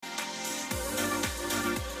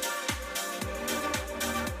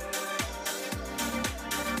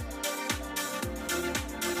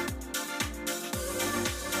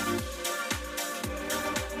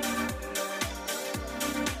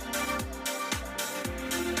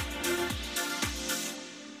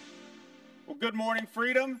Good morning,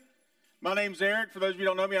 Freedom. My name's Eric. For those of you who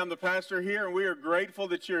don't know me, I'm the pastor here, and we are grateful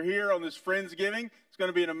that you're here on this Friendsgiving. It's going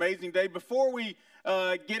to be an amazing day. Before we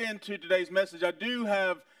get into today's message, I do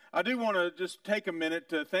want to just take a minute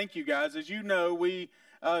to thank you guys. As you know, we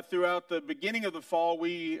throughout the beginning of the fall,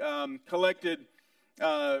 we collected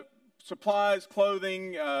supplies,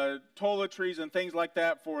 clothing, toiletries, and things like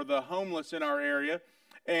that for the homeless in our area.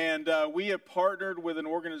 And we have partnered with an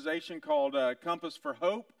organization called Compass for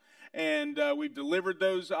Hope. And we've delivered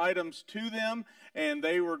those items to them, and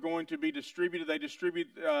they were going to be distributed. They distribute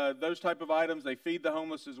those type of items. They feed the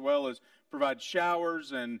homeless as well as provide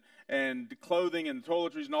showers and clothing and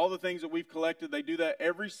toiletries and all the things that we've collected. They do that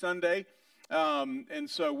every Sunday, and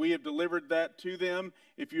so we have delivered that to them.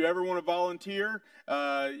 If you ever want to volunteer,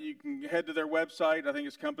 you can head to their website. I think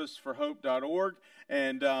it's compassforhope.org,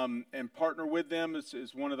 and partner with them. This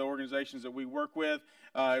is one of the organizations that we work with.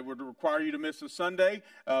 It would require you to miss a Sunday,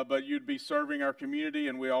 but you'd be serving our community,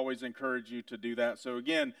 and we always encourage you to do that. So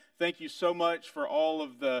again, thank you so much for all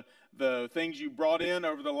of the things you brought in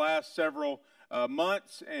over the last several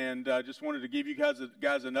months, and just wanted to give you guys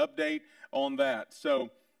an update on that. So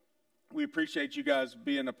we appreciate you guys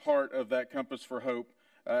being a part of that Compass for Hope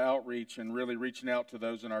outreach and really reaching out to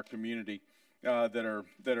those in our community that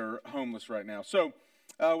are homeless right now. So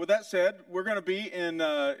with that said, we're going to be in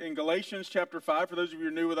Galatians chapter 5. For those of you who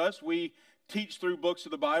are new with us, we teach through books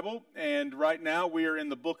of the Bible, and right now we are in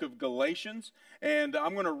the book of Galatians, and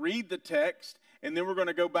I'm going to read the text, and then we're going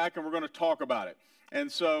to go back and we're going to talk about it.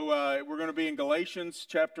 And so we're going to be in Galatians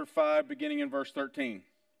chapter 5, beginning in verse 13.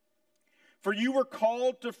 For you were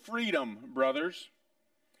called to freedom, brothers.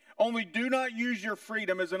 Only do not use your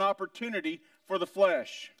freedom as an opportunity for the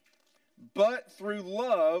flesh, but through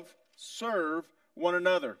love serve one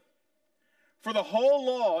another. For the whole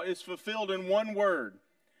law is fulfilled in one word: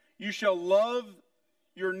 you shall love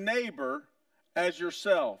your neighbor as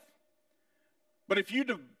yourself. But if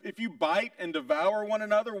you bite and devour one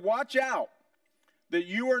another, watch out that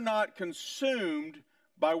you are not consumed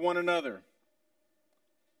by one another.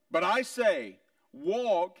 But I say,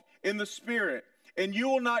 walk in the Spirit, and you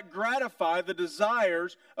will not gratify the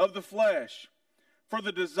desires of the flesh. For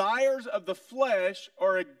the desires of the flesh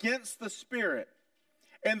are against the Spirit,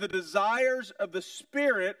 and the desires of the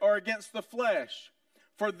Spirit are against the flesh.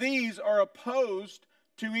 For these are opposed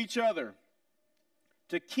to each other,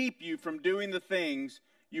 to keep you from doing the things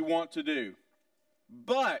you want to do.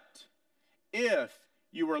 But if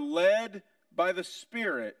you are led by the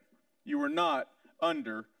Spirit, you are not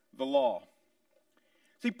under the law.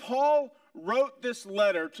 See, Paul wrote this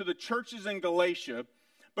letter to the churches in Galatia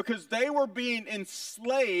because they were being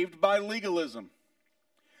enslaved by legalism.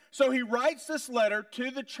 So he writes this letter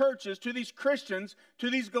to the churches, to these Christians, to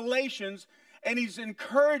these Galatians, and he's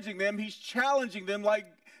encouraging them, he's challenging them, like,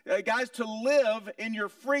 guys, to live in your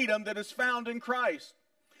freedom that is found in Christ.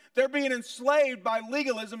 They're being enslaved by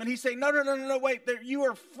legalism, and he's saying, no, wait, you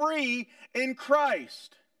are free in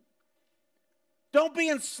Christ. Don't be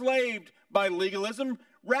enslaved by legalism.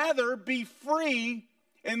 Rather, be free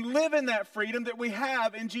and live in that freedom that we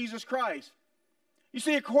have in Jesus Christ. You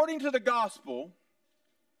see, according to the gospel,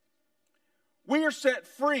 we are set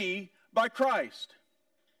free by Christ.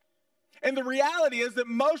 And the reality is that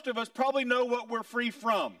most of us probably know what we're free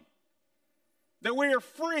from. That we are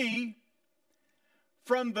free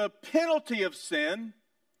from the penalty of sin,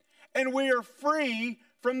 and we are free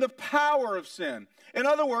from the power of sin. In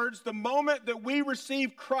other words, the moment that we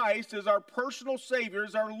receive Christ as our personal Savior,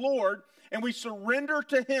 as our Lord, and we surrender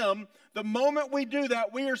to Him, the moment we do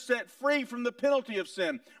that, we are set free from the penalty of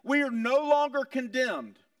sin. We are no longer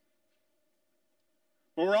condemned.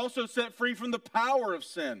 But we're also set free from the power of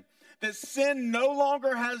sin. That sin no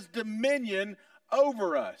longer has dominion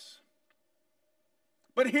over us.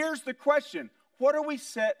 But here's the question: what are we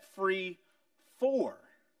set free for?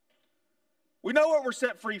 We know what we're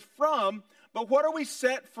set free from, but what are we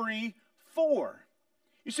set free for?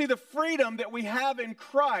 You see, the freedom that we have in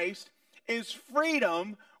Christ is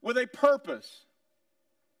freedom with a purpose.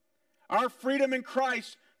 Our freedom in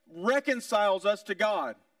Christ reconciles us to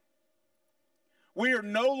God. We are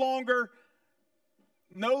no longer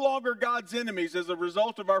God's enemies as a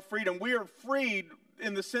result of our freedom. We are freed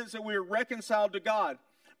in the sense that we are reconciled to God.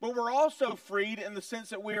 But we're also freed in the sense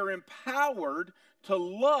that we are empowered to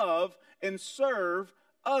love and serve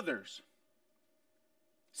others.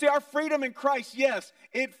 See, our freedom in Christ, yes,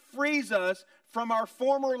 it frees us from our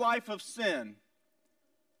former life of sin.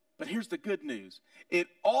 But here's the good news. It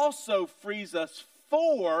also frees us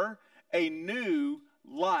for a new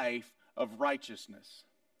life of righteousness.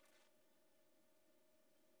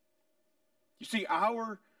 You see,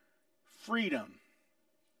 our freedom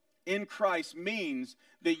in Christ means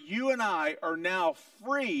that you and I are now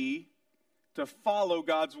free to follow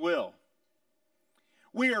God's will.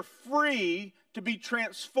 We are free to be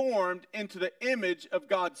transformed into the image of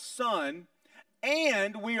God's Son,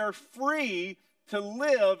 and we are free to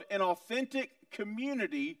live in authentic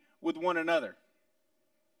community with one another,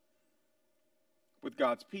 with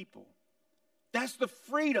God's people. That's the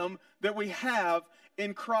freedom that we have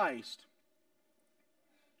in Christ.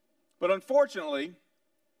 But unfortunately,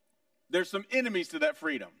 there's some enemies to that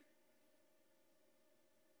freedom.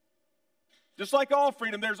 Just like all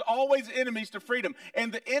freedom, there's always enemies to freedom.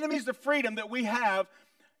 And the enemies to freedom that we have,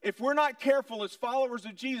 if we're not careful as followers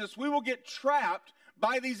of Jesus, we will get trapped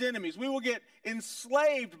by these enemies. We will get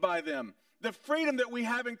enslaved by them. The freedom that we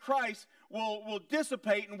have in Christ will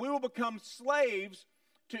dissipate, and we will become slaves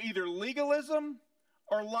to either legalism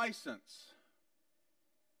or license.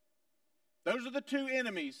 Those are the two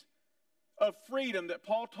enemies of freedom that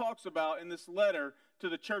Paul talks about in this letter to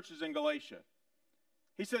the churches in Galatia.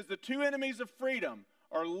 He says the two enemies of freedom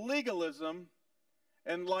are legalism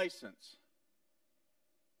and license.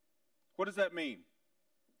 What does that mean?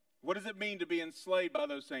 What does it mean to be enslaved by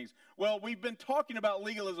those things? Well, we've been talking about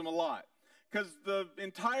legalism a lot, because the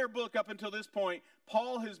entire book up until this point,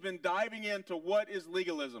 Paul has been diving into what is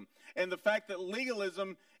legalism and the fact that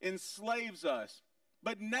legalism enslaves us.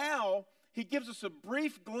 But now he gives us a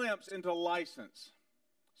brief glimpse into license.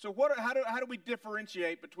 So how do we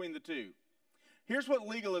differentiate between the two? Here's what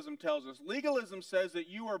legalism tells us. Legalism says that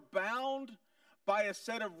you are bound by a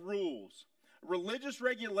set of rules, religious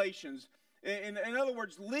regulations. In other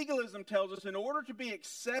words, legalism tells us in order to be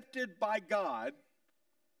accepted by God,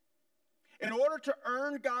 in order to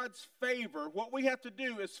earn God's favor, what we have to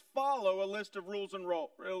do is follow a list of rules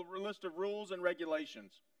and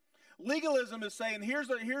regulations. Legalism is saying, here's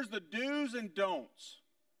the do's and don'ts.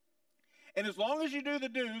 And as long as you do the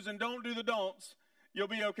do's and don't do the don'ts, you'll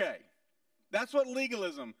be okay. That's what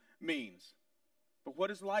legalism means. But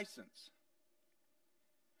what is license?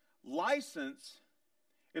 License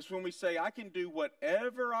is when we say, I can do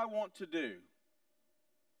whatever I want to do.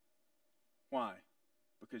 Why?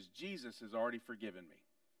 Because Jesus has already forgiven me.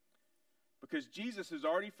 Because Jesus has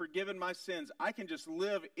already forgiven my sins, I can just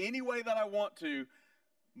live any way that I want to,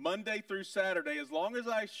 Monday through Saturday, as long as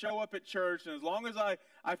I show up at church, and as long as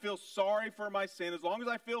I feel sorry for my sin, as long as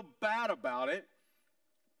I feel bad about it,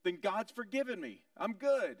 then God's forgiven me. I'm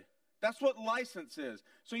good. That's what license is.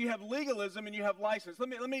 So you have legalism and you have license. Let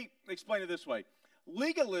me explain it this way.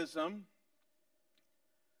 Legalism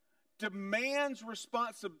demands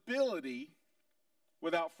responsibility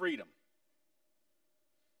without freedom.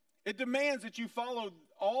 It demands that you follow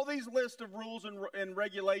all these lists of rules and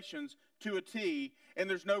regulations to a T, and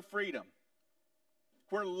there's no freedom.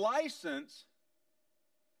 Where license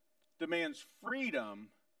demands freedom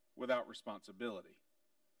without responsibility.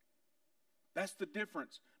 That's the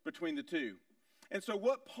difference between the two. And so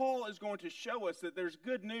what Paul is going to show us, that there's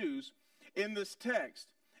good news in this text.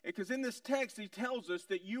 Because in this text, he tells us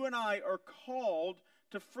that you and I are called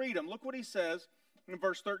to freedom. Look what he says in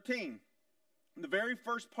verse 13. In the very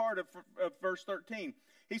first part of verse 13.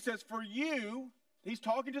 He says, for you, he's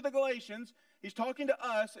talking to the Galatians, he's talking to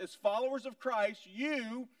us as followers of Christ,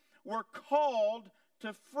 you were called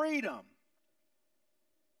to freedom.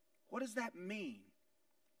 What does that mean?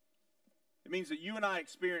 It means that you and I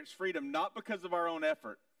experience freedom not because of our own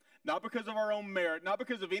effort, not because of our own merit, not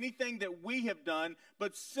because of anything that we have done,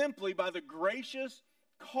 but simply by the gracious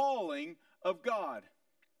calling of God.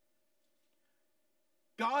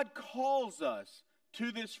 God calls us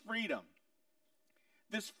to this freedom.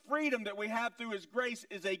 This freedom that we have through His grace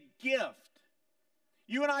is a gift.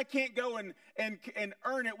 You and I can't go and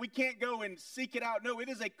earn it. We can't go and seek it out. No, it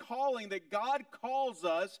is a calling that God calls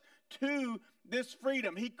us to this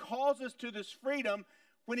freedom. He calls us to this freedom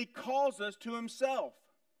when He calls us to Himself.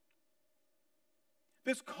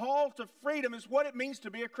 This call to freedom is what it means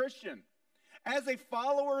to be a Christian. As a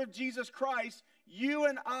follower of Jesus Christ, you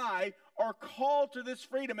and I are called to this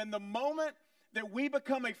freedom. And the moment that we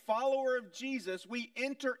become a follower of Jesus, we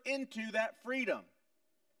enter into that freedom.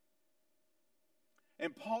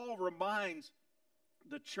 And Paul reminds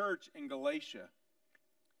the church in Galatia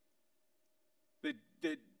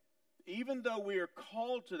that even though we are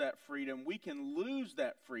called to that freedom, we can lose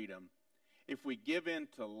that freedom if we give in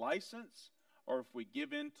to license or if we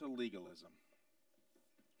give in to legalism.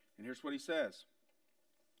 And here's what he says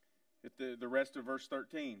at the rest of verse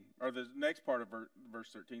 13, or the next part of verse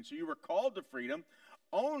 13. So you were called to freedom,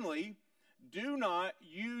 only do not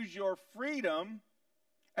use your freedom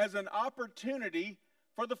as an opportunity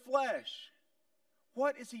for the flesh.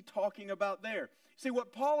 what is he talking about there? See,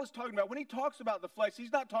 what Paul is talking about, when he talks about the flesh,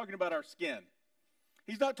 he's not talking about our skin.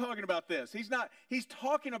 He's not talking about this. He's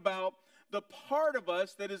talking about the part of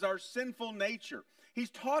us that is our sinful nature. He's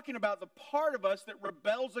talking about the part of us that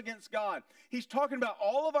rebels against God. He's talking about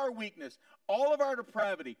all of our weakness, all of our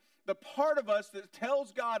depravity, the part of us that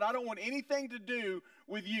tells God, I don't want anything to do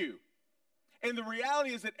with you. And the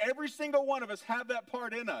reality is that every single one of us have that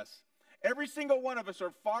part in us. Every single one of us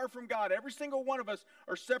are far from God. Every single one of us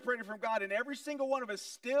are separated from God. And every single one of us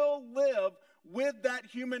still live with that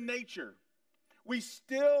human nature. We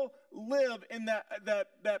still live in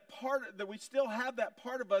that part, that we still have that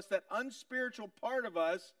part of us, that unspiritual part of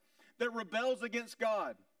us that rebels against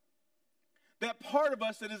God. That part of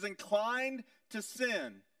us that is inclined to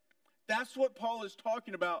sin. That's what Paul is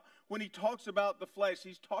talking about when he talks about the flesh.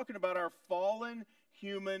 He's talking about our fallen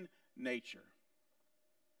human nature.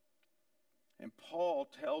 And Paul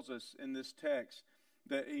tells us in this text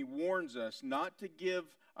that he warns us not to give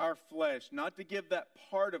our flesh, not to give that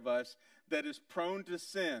part of us that is prone to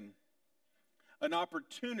sin, an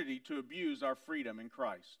opportunity to abuse our freedom in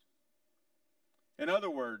Christ. In other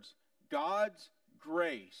words, God's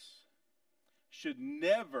grace should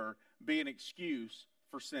never be an excuse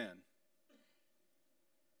for sin.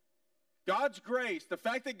 God's grace, the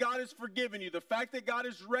fact that God has forgiven you, the fact that God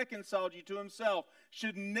has reconciled you to himself,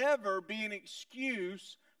 should never be an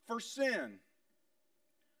excuse for sin.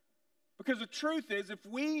 Because the truth is, if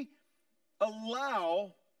we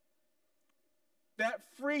allow that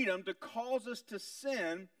freedom to cause us to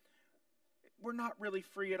sin, we're not really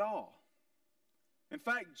free at all. In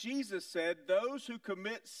fact, Jesus said, those who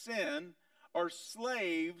commit sin are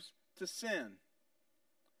slaves to sin.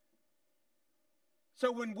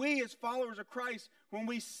 So when we as followers of Christ, when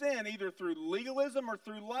we sin either through legalism or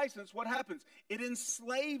through license, what happens? It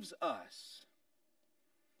enslaves us.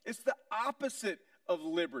 It's the opposite of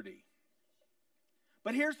liberty.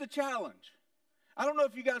 But here's the challenge. I don't know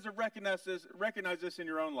if you guys have recognized this in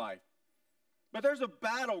your own life, but there's a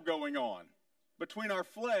battle going on between our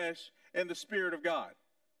flesh and the Spirit of God.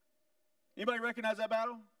 Anybody recognize that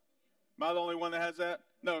battle? Am I the only one that has that?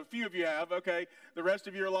 No, a few of you have. Okay, the rest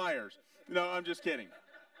of you are liars. No, I'm just kidding.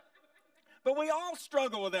 But we all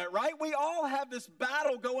struggle with that, right? We all have this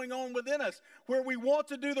battle going on within us where we want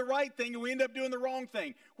to do the right thing and we end up doing the wrong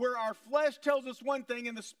thing. Where our flesh tells us one thing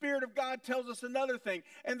and the Spirit of God tells us another thing.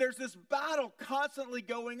 And there's this battle constantly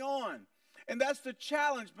going on. And that's the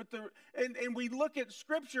challenge. And we look at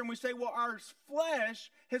Scripture and we say, well, our flesh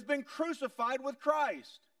has been crucified with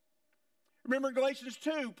Christ. Remember in Galatians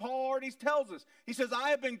 2, Paul already tells us. He says, I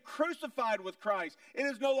have been crucified with Christ. It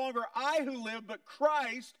is no longer I who live, but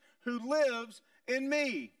Christ who lives in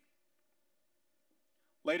me.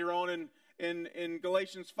 Later on in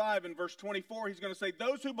Galatians 5 in verse 24, he's going to say,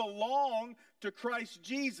 those who belong to Christ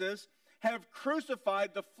Jesus have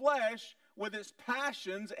crucified the flesh with its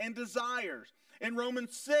passions and desires. In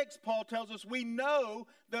Romans 6, Paul tells us we know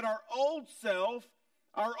that our old self,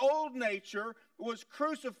 our old nature, was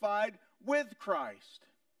crucified with Christ.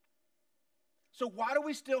 So why do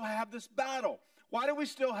we still have this battle? Why do we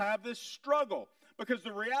still have this struggle? Because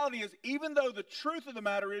the reality is, even though the truth of the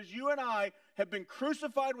matter is you and I have been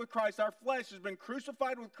crucified with Christ, our flesh has been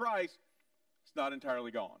crucified with Christ, it's not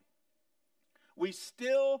entirely gone. We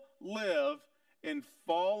still live in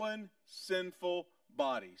fallen, sinful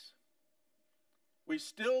bodies. We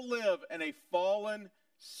still live in a fallen,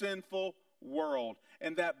 sinful world.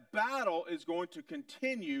 And that battle is going to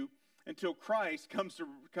continue until Christ comes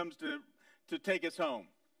to take us home.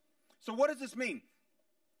 So what does this mean?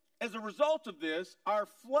 As a result of this, our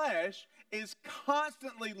flesh is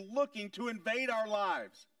constantly looking to invade our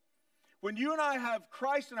lives. When you and I have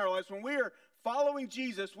Christ in our lives, when we are following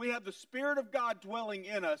Jesus, we have the Spirit of God dwelling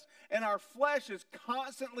in us, and our flesh is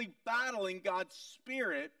constantly battling God's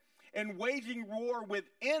Spirit and waging war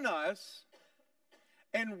within us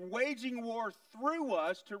and waging war through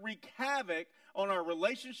us to wreak havoc on our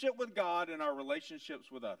relationship with God and our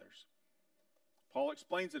relationships with others. Paul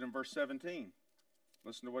explains it in verse 17.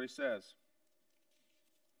 Listen to what he says.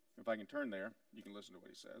 If I can turn there, you can listen to what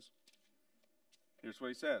he says. Here's what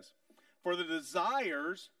he says. For the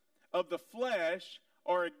desires of the flesh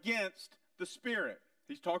are against the Spirit.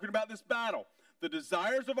 He's talking about this battle. The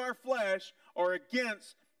desires of our flesh are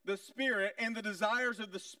against the Spirit, and the desires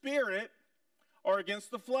of the Spirit are against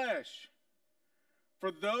the flesh. For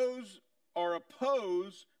those are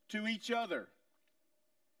opposed to each other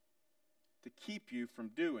to keep you from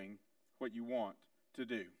doing what you want to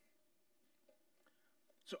do.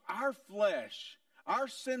 So our flesh, our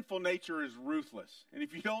sinful nature is ruthless. And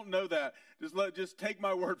if you don't know that, just take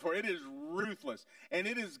my word for it. It is ruthless. And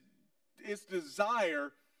it is its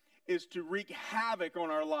desire is to wreak havoc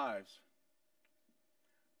on our lives.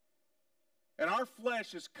 And our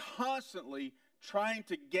flesh is constantly trying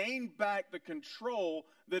to gain back the control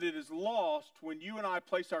that it has lost when you and I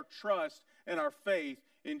place our trust and our faith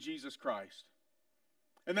in Jesus Christ.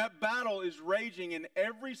 And that battle is raging in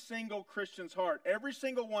every single Christian's heart. Every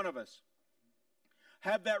single one of us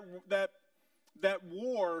have that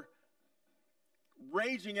war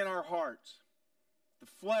raging in our hearts. The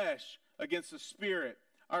flesh against the spirit,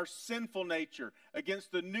 our sinful nature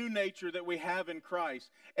against the new nature that we have in Christ.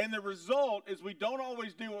 And the result is we don't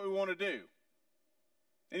always do what we want to do.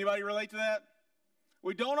 Anybody relate to that?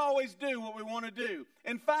 We don't always do what we want to do.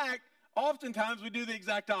 In fact, oftentimes we do the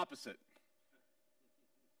exact opposite.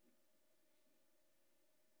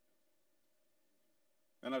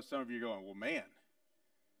 I know some of you are going, well, man,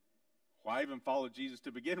 why even follow Jesus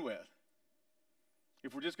to begin with?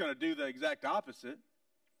 If we're just going to do the exact opposite.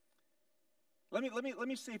 Let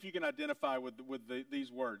me see if you can identify with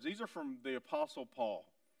these words. These are from the Apostle Paul.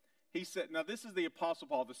 He said, now this is the Apostle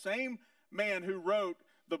Paul, the same man who wrote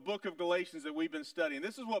the book of Galatians that we've been studying.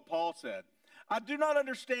 This is what Paul said. I do not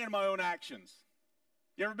understand my own actions.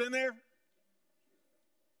 You ever been there?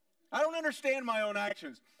 I don't understand my own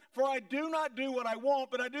actions. For I do not do what I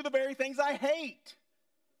want, but I do the very things I hate.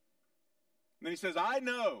 And then he says, I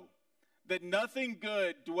know that nothing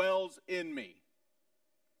good dwells in me.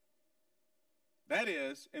 That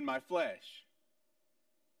is, in my flesh.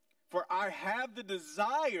 For I have the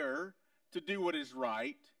desire to do what is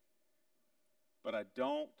right, but I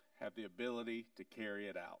don't have the ability to carry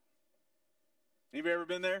it out. Have you ever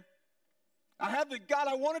been there? I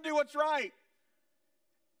want to do what's right,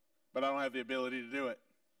 but I don't have the ability to do it.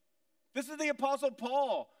 This is the Apostle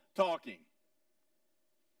Paul talking.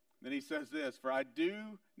 Then he says this, for I do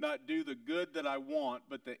not do the good that I want,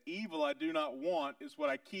 but the evil I do not want is what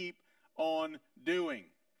I keep on doing.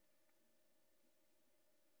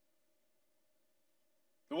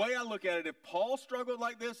 The way I look at it, if Paul struggled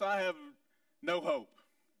like this, I have no hope.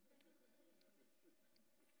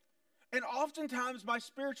 And oftentimes my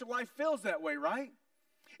spiritual life feels that way, right?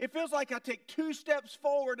 It feels like I take 2 steps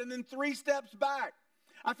forward and then 3 steps back.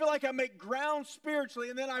 I feel like I make ground spiritually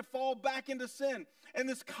and then I fall back into sin. And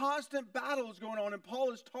this constant battle is going on. And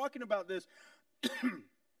Paul is talking about this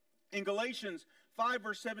in Galatians 5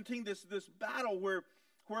 verse 17, this battle where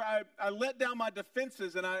I let down my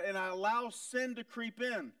defenses and I allow sin to creep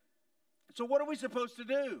in. So what are we supposed to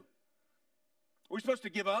do? Are we supposed to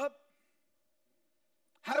give up?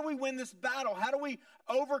 How do we win this battle? How do we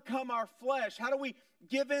overcome our flesh? How do we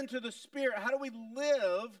give in to the Spirit? How do we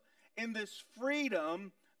live in this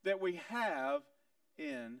freedom that we have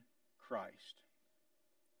in Christ?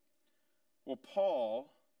 Well,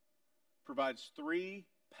 Paul provides 3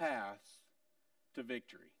 paths to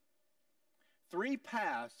victory. 3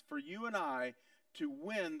 paths for you and I to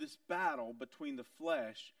win this battle between the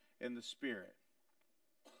flesh and the Spirit.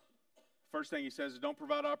 First thing he says is don't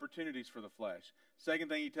provide opportunities for the flesh. Second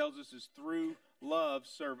thing he tells us is through love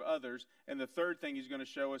serve others. And the third thing he's going to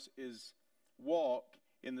show us is walk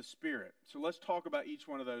in the Spirit. So let's talk about each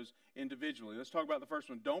one of those individually. Let's talk about the first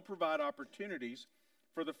one. Don't provide opportunities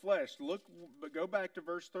for the flesh. Go back to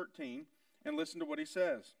verse 13 and listen to what he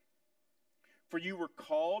says. For you were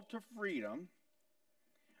called to freedom,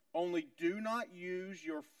 only do not use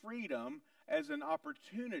your freedom as an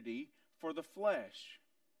opportunity for the flesh.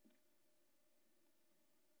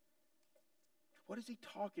 What is he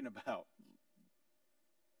talking about?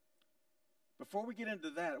 Before we get into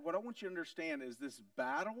that, what I want you to understand is this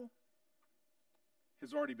battle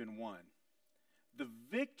has already been won. The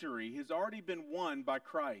victory has already been won by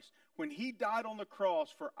Christ. When he died on the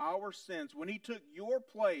cross for our sins, when he took your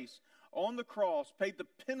place on the cross, paid the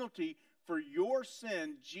penalty for your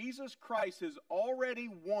sin, Jesus Christ has already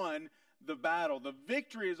won the battle. The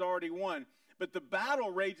victory is already won, but the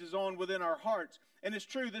battle rages on within our hearts. And it's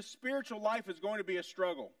true, this spiritual life is going to be a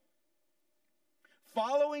struggle.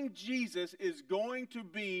 Following Jesus is going to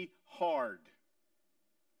be hard.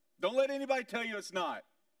 Don't let anybody tell you it's not.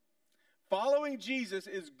 Following Jesus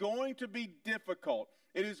is going to be difficult.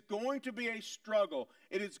 It is going to be a struggle.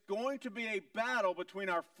 It is going to be a battle between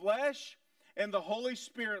our flesh and the Holy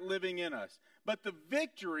Spirit living in us. But the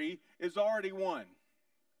victory is already won.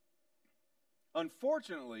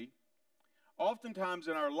 Unfortunately, oftentimes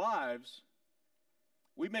in our lives,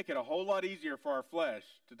 we make it a whole lot easier for our flesh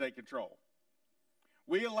to take control.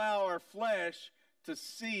 We allow our flesh to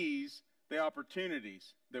seize the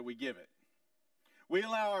opportunities that we give it. We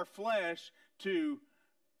allow our flesh to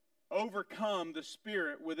overcome the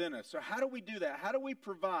Spirit within us. So how do we do that? How do we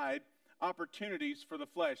provide opportunities for the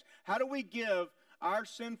flesh? How do we give our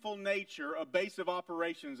sinful nature a base of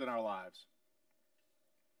operations in our lives?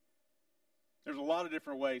 There's a lot of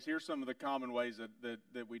different ways. Here's some of the common ways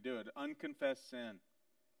that we do it. Unconfessed sin.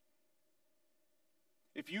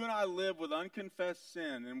 If you and I live with unconfessed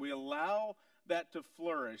sin and we allow that to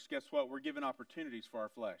flourish, guess what? We're given opportunities for our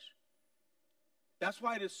flesh. That's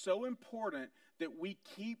why it is so important that we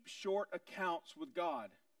keep short accounts with God.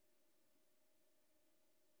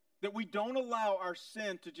 That we don't allow our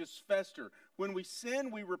sin to just fester. When we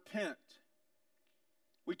sin, we repent.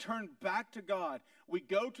 We turn back to God. We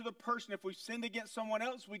go to the person. If we sinned against someone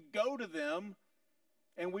else, we go to them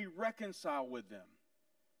and we reconcile with them.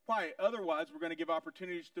 Why? Otherwise, we're going to give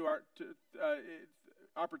opportunities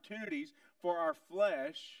opportunities for our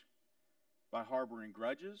flesh by harboring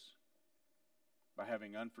grudges, by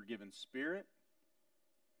having unforgiven spirit,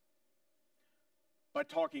 by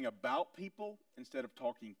talking about people instead of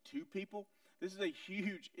talking to people. This is a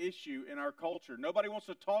huge issue in our culture. Nobody wants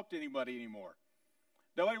to talk to anybody anymore.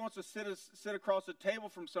 Nobody wants to sit across a table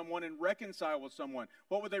from someone and reconcile with someone.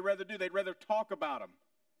 What would they rather do? They'd rather talk about them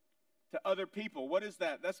to other people. What is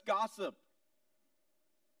that? That's gossip.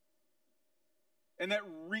 And that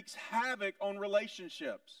wreaks havoc on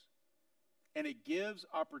relationships. And it gives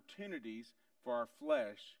opportunities for our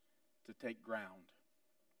flesh to take ground.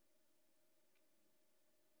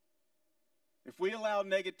 If we allow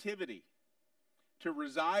negativity to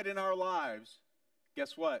reside in our lives,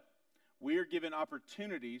 guess what? We are given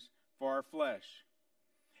opportunities for our flesh.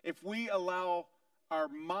 If we allow our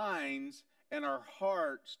minds and our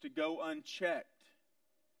hearts to go unchecked,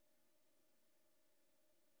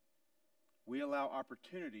 we allow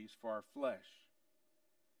opportunities for our flesh.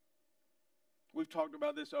 We've talked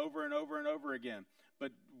about this over and over and over again,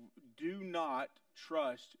 but do not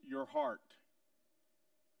trust your heart.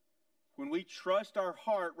 When we trust our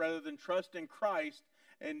heart rather than trust in Christ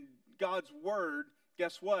and God's word,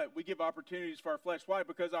 guess what? We give opportunities for our flesh. Why?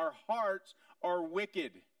 Because our hearts are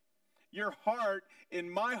wicked. Your heart, in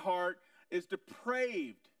my heart, is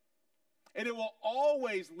depraved. And it will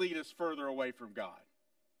always lead us further away from God.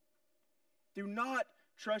 Do not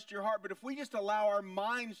trust your heart. But if we just allow our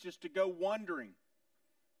minds just to go wandering,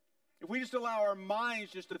 if we just allow our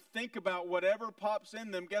minds just to think about whatever pops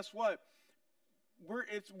in them, guess what?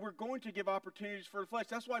 We're going to give opportunities for the flesh.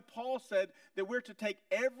 That's why Paul said that we're to take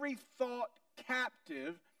every thought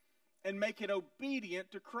captive and make it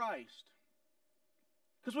obedient to Christ.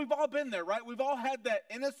 Because we've all been there, right? We've all had that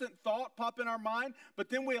innocent thought pop in our mind,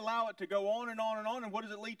 but then we allow it to go on and on and on. And what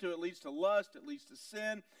does it lead to? It leads to lust. It leads to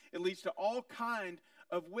sin. It leads to all kind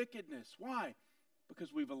of wickedness. Why?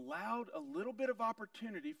 Because we've allowed a little bit of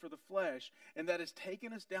opportunity for the flesh, and that has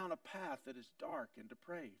taken us down a path that is dark and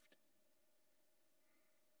depraved.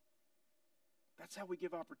 That's how we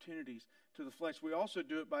give opportunities to the flesh. We also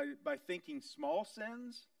do it by thinking small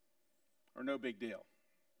sins are no big deal.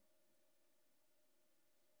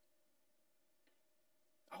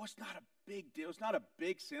 Oh, it's not a big deal. It's not a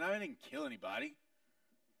big sin. I didn't kill anybody.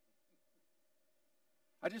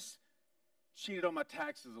 I just cheated on my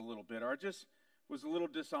taxes a little bit, or I just was a little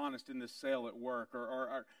dishonest in this sale at work,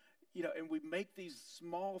 or and we make these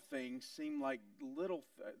small things seem like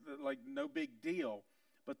like no big deal.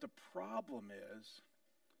 But the problem is,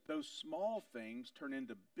 those small things turn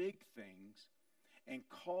into big things and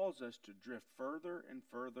cause us to drift further and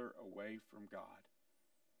further away from God.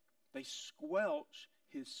 They squelch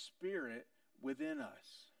His Spirit within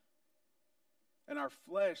us. And our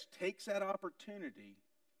flesh takes that opportunity.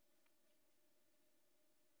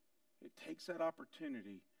 It takes that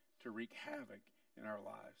opportunity to wreak havoc in our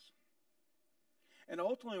lives. And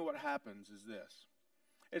ultimately what happens is this.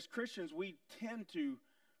 As Christians, we tend to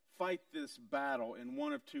fight this battle in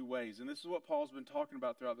one of two ways. And this is what Paul's been talking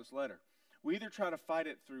about throughout this letter. We either try to fight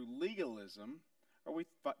it through legalism, or we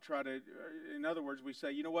try to, in other words, we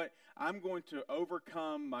say, you know what? I'm going to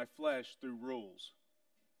overcome my flesh through rules.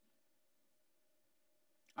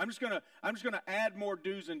 I'm just going to add more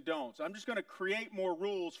do's and don'ts. I'm just going to create more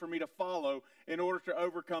rules for me to follow in order to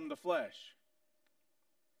overcome the flesh.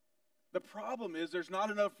 The problem is there's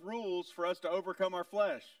not enough rules for us to overcome our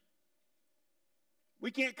flesh. We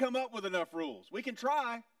can't come up with enough rules. We can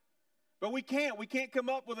try, but we can't. We can't come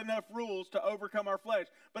up with enough rules to overcome our flesh.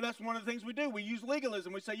 But that's one of the things we do. We use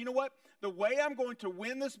legalism. We say, you know what? The way I'm going to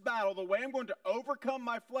win this battle, the way I'm going to overcome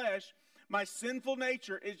my flesh, my sinful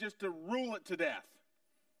nature, is just to rule it to death.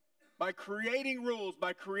 By creating rules,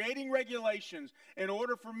 by creating regulations in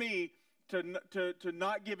order for me to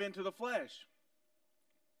not give in to the flesh.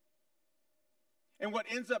 And what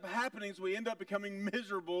ends up happening is we end up becoming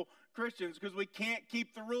miserable Christians because we can't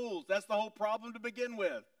keep the rules. That's the whole problem to begin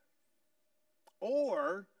with.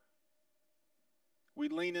 Or we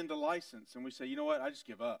lean into license and we say, you know what, I just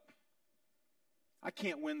give up. I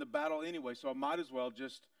can't win the battle anyway, so I might as well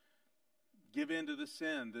just give in to the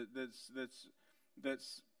sin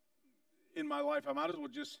that's in my life. I might as well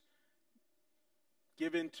just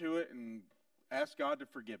give into it and ask God to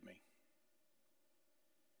forgive me.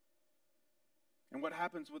 And what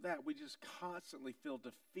happens with that? We just constantly feel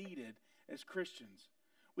defeated as Christians.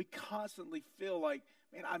 We constantly feel like,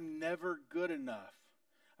 man, I'm never good enough.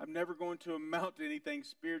 I'm never going to amount to anything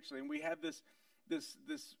spiritually. And we have this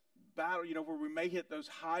battle, where we may hit those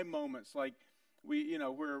high moments, like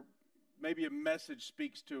where maybe a message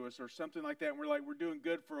speaks to us or something like that. And we're doing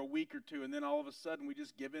good for a week or two. And then all of a sudden we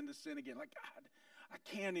just give in to sin again. Like, God, I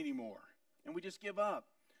can't anymore. And we just give up.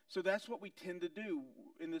 So that's what we tend to do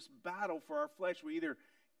in this battle for our flesh. We either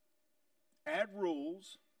add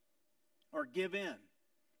rules or give in.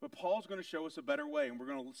 But Paul's going to show us a better way, and we're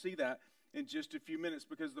going to see that in just a few minutes,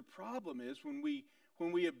 because the problem is when we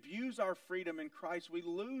abuse our freedom in Christ, we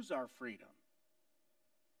lose our freedom.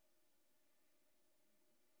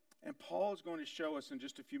 And Paul is going to show us in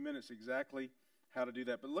just a few minutes exactly how to do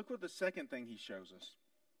that. But look what the second thing he shows us.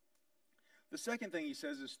 The second thing he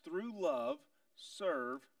says is, through love,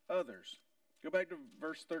 serve others. Go back to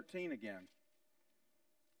verse 13 again.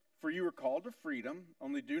 For you are called to freedom,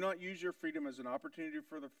 only do not use your freedom as an opportunity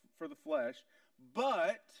for the flesh,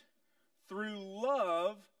 but through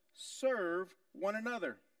love serve one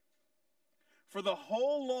another. For the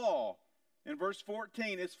whole law, in verse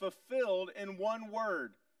 14, is fulfilled in one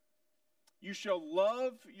word. You shall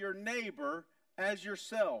love your neighbor as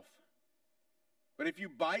yourself. But if you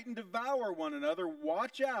bite and devour one another,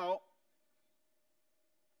 watch out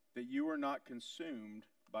that you are not consumed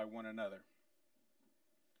by one another.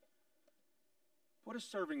 What does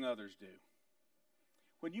serving others do?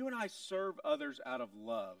 When you and I serve others out of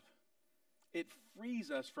love, it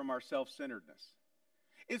frees us from our self-centeredness.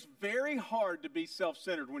 It's very hard to be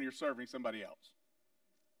self-centered when you're serving somebody else.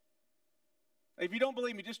 If you don't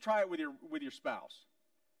believe me, just try it with your spouse.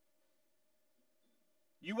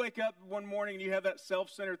 You wake up one morning and you have that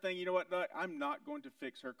self-centered thing. You know what? I'm not going to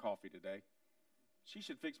fix her coffee today. She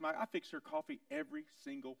should fix I fix her coffee every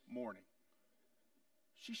single morning.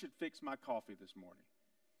 She should fix my coffee this morning.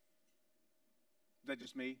 Is that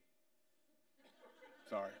just me?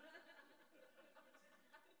 Sorry.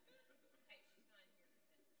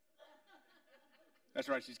 That's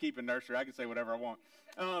right. She's keeping nursery. I can say whatever I want.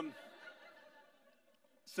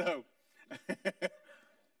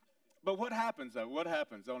 But what happens, though? What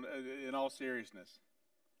happens in all seriousness?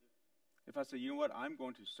 If I say, you know what, I'm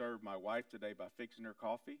going to serve my wife today by fixing her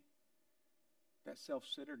coffee, that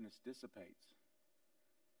self-centeredness dissipates.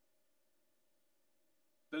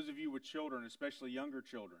 Those of you with children, especially younger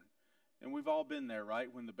children, and we've all been there, right?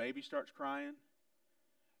 When the baby starts crying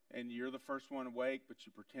and you're the first one awake, but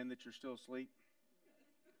you pretend that you're still asleep.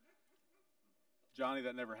 Johnny,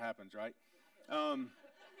 that never happens, right?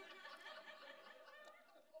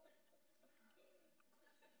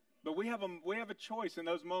 But we have a choice in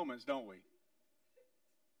those moments, don't we?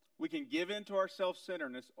 We can give in to our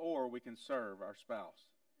self-centeredness, or we can serve our spouse.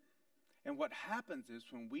 And what happens is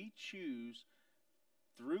when we choose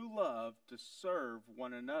through love to serve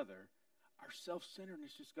one another, our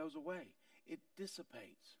self-centeredness just goes away. It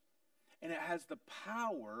dissipates. And it has the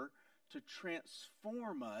power to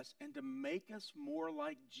transform us and to make us more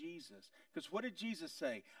like Jesus. Because what did Jesus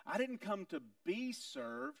say? I didn't come to be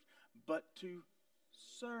served, but to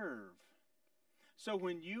serve. So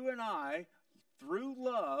when you and I, through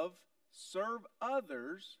love, serve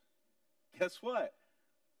others, guess what?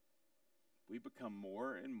 We become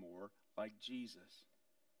more and more like Jesus.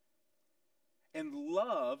 And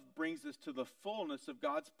love brings us to the fullness of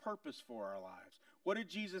God's purpose for our lives. What did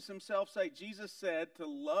Jesus himself say? Jesus said to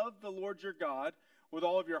love the Lord your God with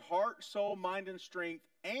all of your heart, soul, mind, and strength,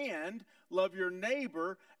 and love your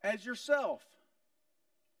neighbor as yourself.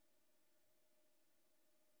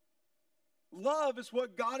 Love is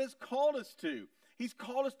what God has called us to. He's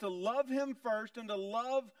called us to love him first and to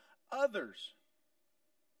love others.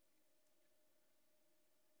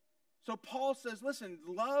 So Paul says, listen,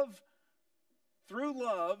 through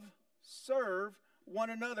love, serve one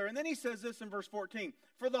another. And then he says this in verse 14,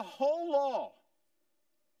 for the whole law.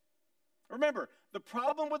 Remember, the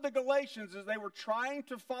problem with the Galatians is they were trying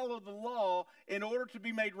to follow the law in order to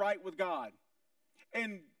be made right with God.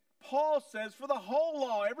 And Paul says, for the whole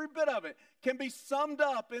law, every bit of it, can be summed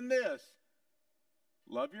up in this.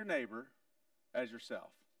 Love your neighbor as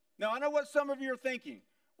yourself. Now, I know what some of you are thinking.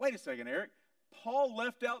 Wait a second, Eric. Paul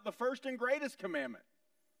left out the first and greatest commandment.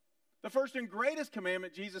 The first and greatest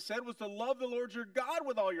commandment, Jesus said, was to love the Lord your God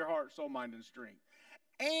with all your heart, soul, mind, and strength.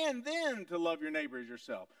 and then to love your neighbor as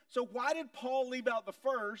yourself. So why did Paul leave out the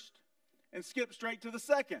first and skip straight to the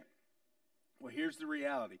second? Well, here's the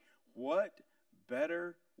reality. What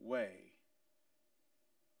better way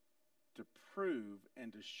to prove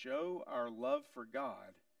and to show our love for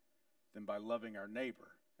God than by loving our neighbor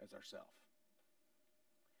as ourselves?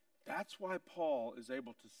 That's why Paul is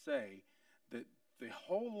able to say that the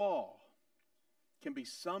whole law can be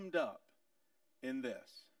summed up in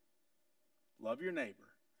this: love your neighbor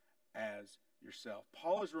as yourself.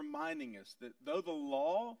 Paul is reminding us that though the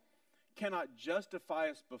law cannot justify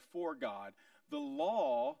us before God, the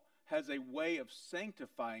law has a way of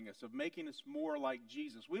sanctifying us, of making us more like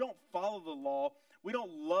Jesus. We don't follow the law. We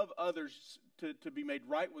don't love others to be made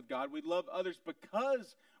right with God. We love others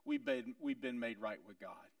because we've been made right with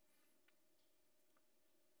God.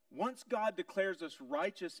 Once God declares us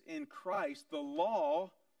righteous in Christ, the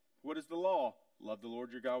law, what is the law? Love the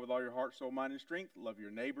Lord your God with all your heart, soul, mind, and strength. Love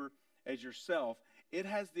your neighbor as yourself. It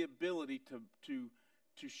has the ability to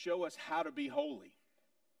show us how to be holy.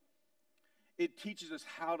 It teaches us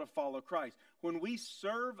how to follow Christ. When we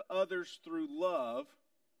serve others through love,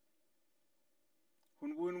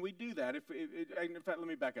 when we do that, in fact, let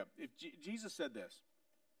me back up. If Jesus said this,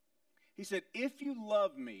 he said, if you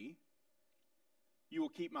love me, you will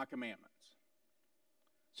keep my commandments.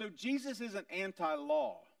 So Jesus isn't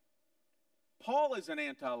anti-law. Paul is an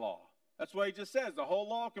anti-law. That's what he just says. The whole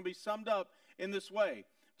law can be summed up in this way.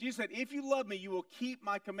 Jesus said, if you love me, you will keep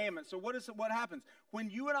my commandments. So what happens? When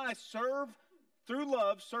you and I serve through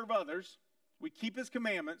love, serve others, we keep his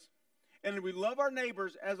commandments, and we love our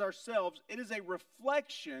neighbors as ourselves, it is a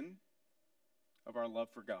reflection of our love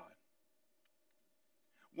for God.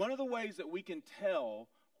 One of the ways that we can tell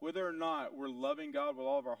whether or not we're loving God with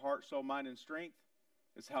all of our heart, soul, mind, and strength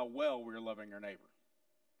is how well we're loving our neighbor.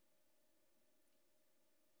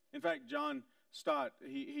 In fact, John Stott,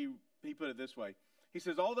 he put it this way. He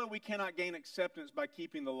says, although we cannot gain acceptance by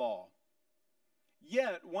keeping the law,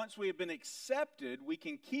 yet once we have been accepted, we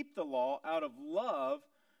can keep the law out of love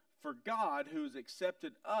for God, who has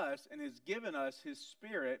accepted us and has given us his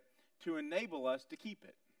Spirit to enable us to keep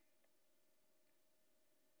it.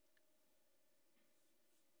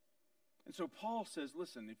 And so Paul says,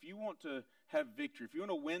 listen, if you want to have victory, if you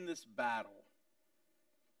want to win this battle,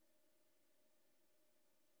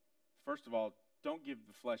 first of all, don't give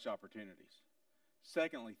the flesh opportunities.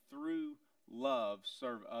 Secondly, through love,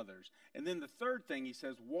 serve others. And then the third thing he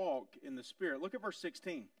says, walk in the Spirit. Look at verse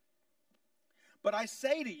 16. But I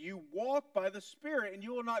say to you, walk by the Spirit, and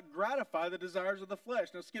you will not gratify the desires of the flesh.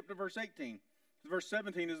 Now skip to verse 18. Verse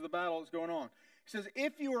 17 is the battle that's going on. He says,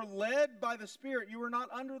 if you are led by the Spirit, you are not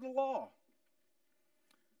under the law.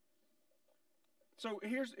 So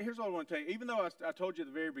here's what I want to tell you. Even though I told you at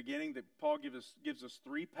the very beginning that Paul gives us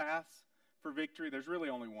three paths for victory, there's really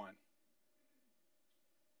only one.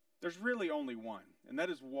 There's really only one, and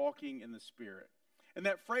that is walking in the Spirit. And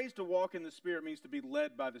that phrase, to walk in the Spirit, means to be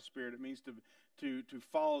led by the Spirit. It means to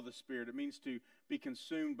follow the Spirit. It means to be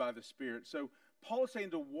consumed by the Spirit. So Paul is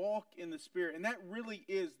saying to walk in the Spirit, and that really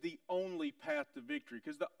is the only path to victory.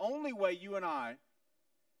 Because the only way you and I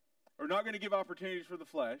are not going to give opportunities for the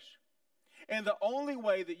flesh, and the only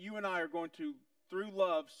way that you and I are going to, through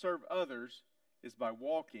love, serve others is by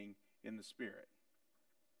walking in the Spirit.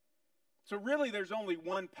 So really, there's only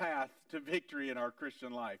one path to victory in our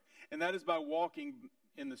Christian life, and that is by walking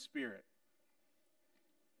in the Spirit.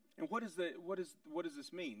 And what does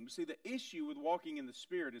this mean? You see, the issue with walking in the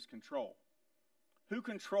Spirit is control. Who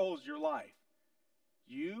controls your life?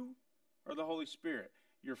 You or the Holy Spirit?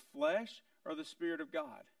 Your flesh or the Spirit of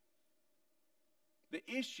God? The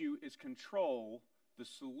issue is control. The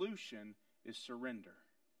solution is surrender.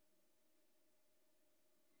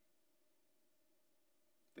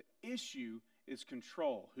 The issue is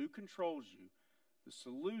control. Who controls you? The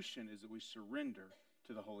solution is that we surrender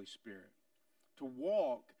to the Holy Spirit. To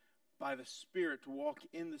walk by the Spirit, to walk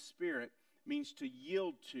in the Spirit, means to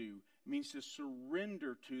yield to, means to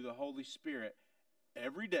surrender to the Holy Spirit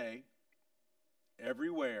every day,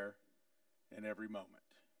 everywhere, and every moment.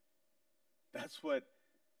 That's what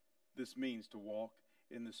this means, to walk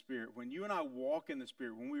in the Spirit. When you and I walk in the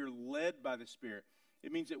Spirit, when we are led by the Spirit,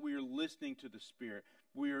 it means that we are listening to the Spirit.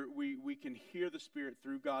 We can hear the Spirit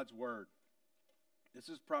through God's Word. This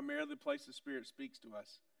is primarily the place the Spirit speaks to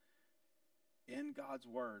us. In God's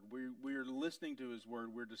Word. We are listening to His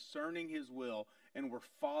Word. We're discerning His will, and we're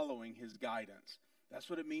following His guidance. That's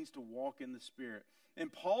what it means to walk in the Spirit. And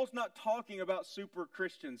Paul's not talking about super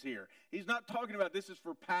Christians here. He's not talking about this is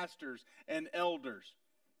for pastors and elders.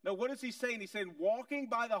 No, what is he saying? He's saying walking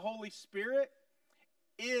by the Holy Spirit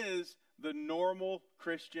is the normal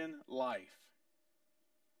Christian life.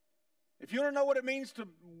 If you want to know what it means to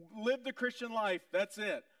live the Christian life, that's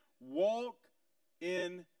it. Walk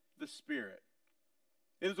in the Spirit.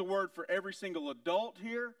 It is a word for every single adult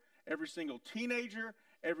here, every single teenager,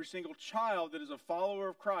 every single child that is a follower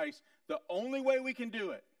of Christ. The only way we can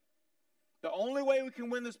do it, the only way we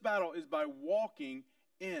can win this battle is by walking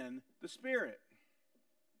in the Spirit.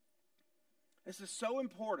 This is so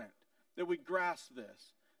important that we grasp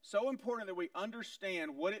this. So important that we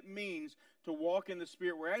understand what it means to walk in the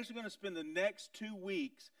Spirit. We're actually going to spend the next 2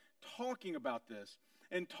 weeks talking about this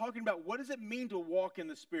and talking about what does it mean to walk in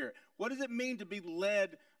the Spirit? What does it mean to be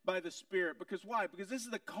led by the Spirit? Because why? Because this is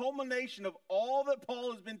the culmination of all that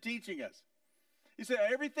Paul has been teaching us. He said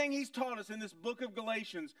everything he's taught us in this book of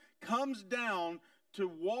Galatians comes down to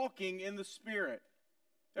walking in the Spirit.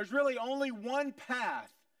 There's really only one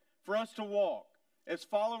path for us to walk as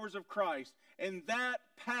followers of Christ, and that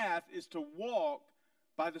path is to walk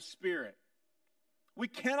by the Spirit. We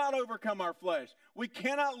cannot overcome our flesh. We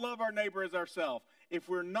cannot love our neighbor as ourselves if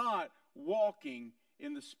we're not walking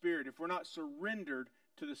in the Spirit, if we're not surrendered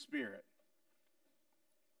to the Spirit.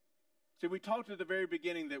 See, we talked at the very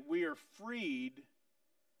beginning that we are freed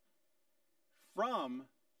from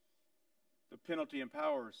the penalty and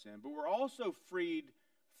power of sin, but we're also freed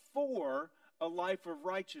for a life of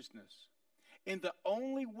righteousness. And the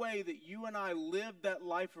only way that you and I live that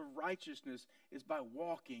life of righteousness is by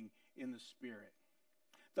walking in the Spirit.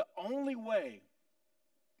 The only way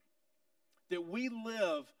that we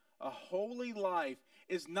live a holy life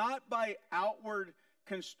is not by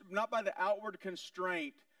the outward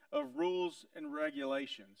constraint of rules and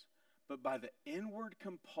regulations, but by the inward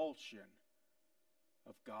compulsion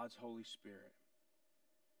of God's Holy Spirit.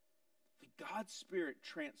 God's Spirit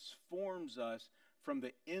transforms us from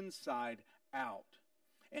the inside out.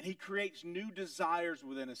 And He creates new desires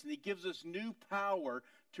within us. And He gives us new power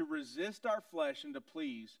to resist our flesh and to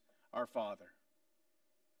please our Father.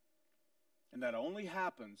 And that only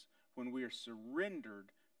happens when we are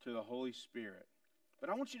surrendered to the Holy Spirit. But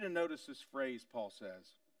I want you to notice this phrase Paul says.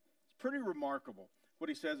 It's pretty remarkable what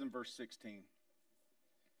he says in verse 16.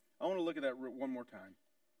 I want to look at that one more time.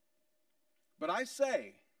 But I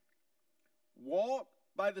say, walk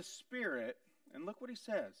by the Spirit, and look what he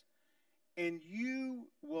says, and you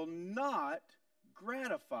will not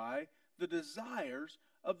gratify the desires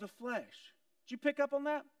of the flesh. Did you pick up on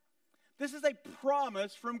that? This is a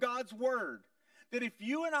promise from God's Word, that if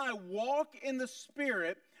you and I walk in the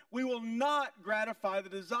Spirit, we will not gratify the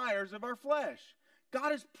desires of our flesh.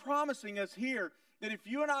 God is promising us here that if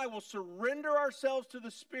you and I will surrender ourselves to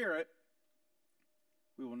the Spirit,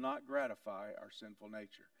 we will not gratify our sinful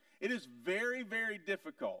nature. It is very, very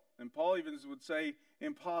difficult, and Paul even would say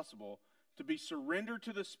impossible, to be surrendered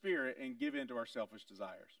to the Spirit and give in to our selfish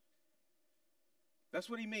desires. That's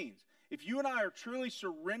what he means. If you and I are truly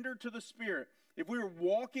surrendered to the Spirit, if we are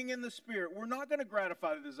walking in the Spirit, we're not going to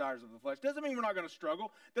gratify the desires of the flesh. Doesn't mean we're not going to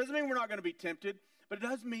struggle. Doesn't mean we're not going to be tempted. But it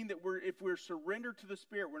does mean that if we're surrendered to the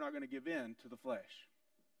Spirit, we're not going to give in to the flesh.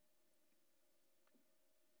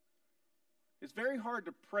 It's very hard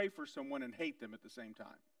to pray for someone and hate them at the same time.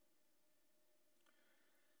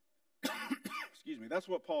 Excuse me. That's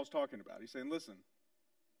what Paul's talking about. He's saying, listen,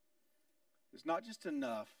 it's not just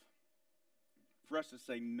enough for us to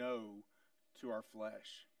say no to our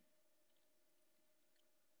flesh.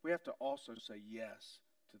 We have to also say yes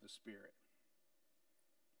to the Spirit.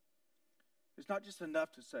 It's not just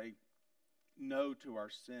enough to say no to our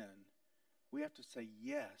sin. We have to say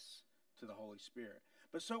yes to the Holy Spirit.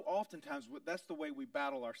 But so oftentimes, that's the way we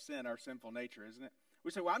battle our sin, our sinful nature, isn't it? We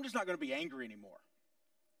say, well, I'm just not going to be angry anymore.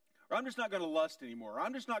 Or I'm just not going to lust anymore. Or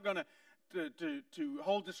I'm just not going to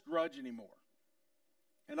hold this grudge anymore.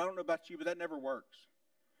 And I don't know about you, but that never works.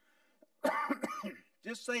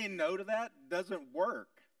 Just saying no to that doesn't work.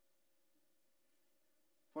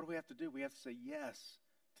 What do we have to do? We have to say yes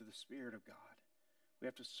to the Spirit of God. We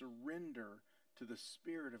have to surrender to the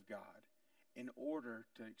Spirit of God in order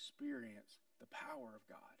to experience the power of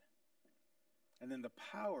God. And then the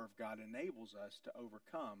power of God enables us to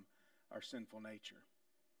overcome our sinful nature.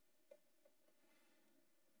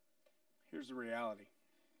 Here's the reality.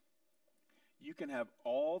 You can have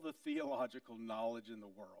all the theological knowledge in the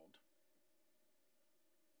world.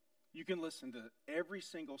 You can listen to every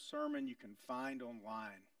single sermon you can find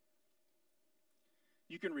online.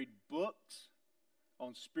 You can read books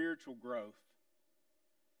on spiritual growth.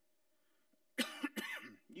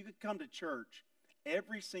 You could come to church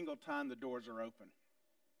every single time the doors are open.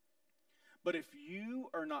 But if you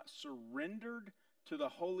are not surrendered to the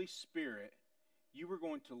Holy Spirit, you are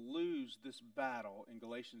going to lose this battle in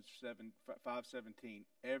Galatians 5:17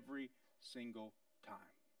 every single time.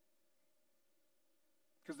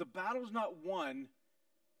 Because the battle's not won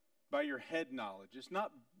by your head knowledge. It's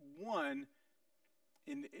not won,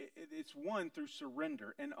 it's won through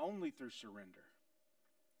surrender, and only through surrender.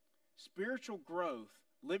 Spiritual growth,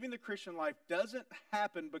 living the Christian life, doesn't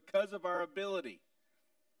happen because of our ability.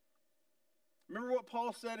 Remember what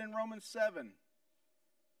Paul said in Romans 7.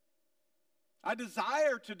 I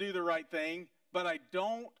desire to do the right thing, but I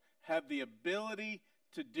don't have the ability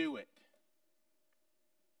to do it.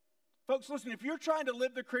 Folks, listen, if you're trying to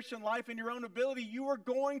live the Christian life in your own ability, you are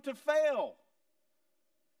going to fail.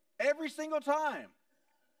 Every single time.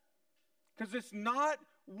 Because it's not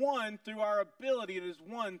won through our ability, it is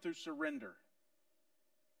won through surrender.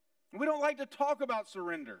 We don't like to talk about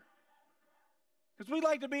surrender. Because we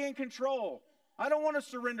like to be in control. I don't want to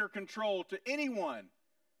surrender control to anyone.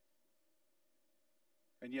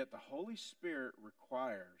 And yet the Holy Spirit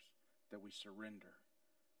requires that we surrender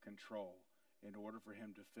control in order for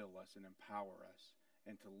Him to fill us and empower us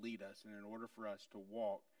and to lead us, and in order for us to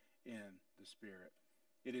walk in the Spirit.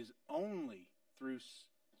 It is only through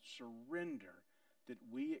surrender that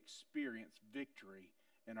we experience victory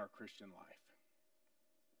in our Christian life.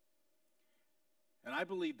 And I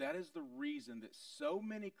believe that is the reason that so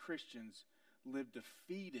many Christians live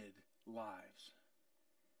defeated lives.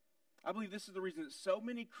 I believe this is the reason that so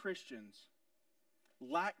many Christians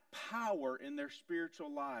lack power in their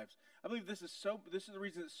spiritual lives. I believe this is the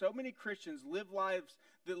reason that so many Christians live lives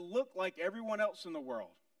that look like everyone else in the world,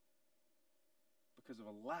 because of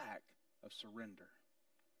a lack of surrender.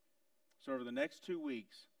 So over the next 2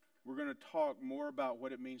 weeks, we're going to talk more about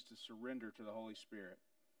what it means to surrender to the Holy Spirit.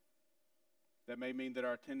 That may mean that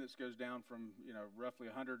our attendance goes down from, roughly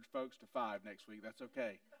 100 folks to 5 next week. That's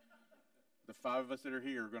okay. The 5 of us that are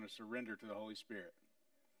here are going to surrender to the Holy Spirit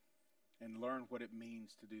and learn what it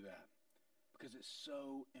means to do that, because it's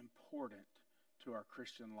so important to our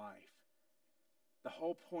Christian life. The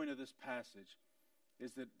whole point of this passage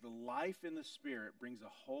is that the life in the Spirit brings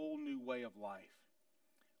a whole new way of life.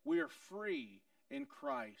 We are free in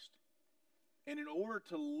Christ, and in order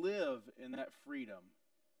to live in that freedom,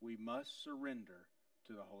 we must surrender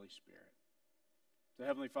to the Holy Spirit. So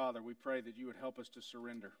Heavenly Father, we pray that you would help us to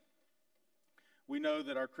surrender. We know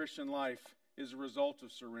that our Christian life is a result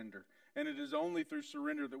of surrender. And it is only through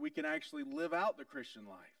surrender that we can actually live out the Christian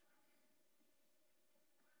life.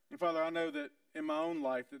 And Father, I know that in my own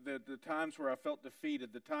life, that the times where I felt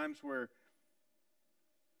defeated, the times where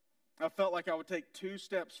I felt like I would take 2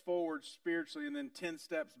 steps forward spiritually and then 10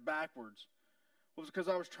 steps backwards, was because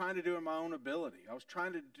I was trying to do it in my own ability. I was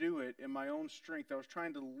trying to do it in my own strength. I was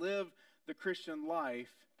trying to live the Christian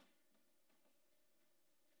life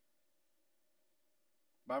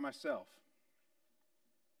by myself.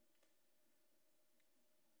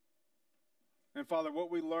 And Father, what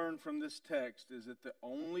we learn from this text is that the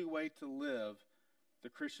only way to live the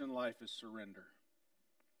Christian life is surrender.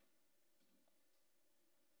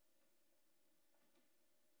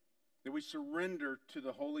 That we surrender to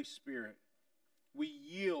the Holy Spirit. We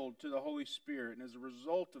yield to the Holy Spirit, and as a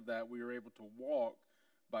result of that, we are able to walk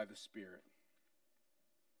by the Spirit.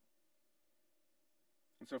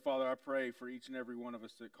 And so, Father, I pray for each and every one of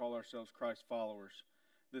us that call ourselves Christ followers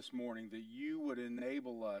this morning, that you would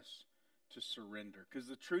enable us to surrender. Because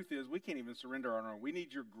the truth is, we can't even surrender on our own. We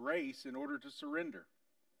need your grace in order to surrender.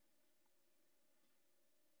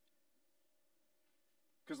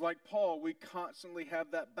 Because like Paul, we constantly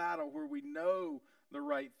have that battle where we know the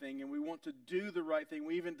right thing and we want to do the right thing.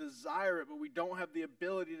 We even desire it, but we don't have the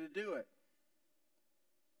ability to do it.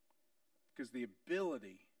 Because the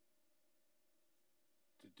ability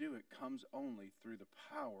to do it comes only through the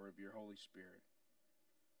power of your Holy Spirit.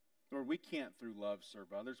 Lord, we can't through love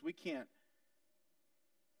serve others. We can't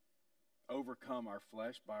overcome our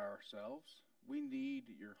flesh by ourselves. We need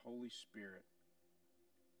your Holy Spirit.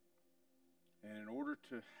 And in order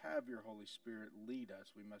to have your Holy Spirit lead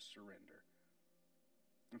us, we must surrender.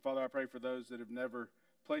 And Father, I pray for those that have never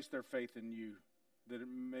placed their faith in you, that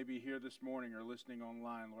may be here this morning or listening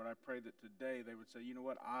online. Lord, I pray that today they would say, you know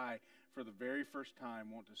what, I, for the very first time,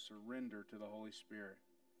 want to surrender to the Holy Spirit.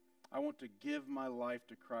 I want to give my life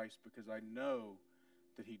to Christ because I know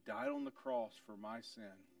that He died on the cross for my sin.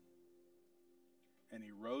 And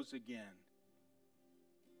He rose again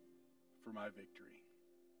for my victory.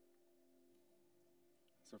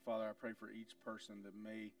 So, Father, I pray for each person that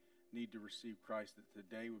may need to receive Christ, that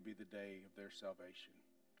today would be the day of their salvation.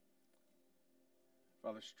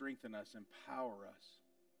 Father, strengthen us, empower us,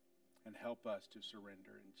 and help us to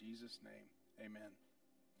surrender. In Jesus' name, amen.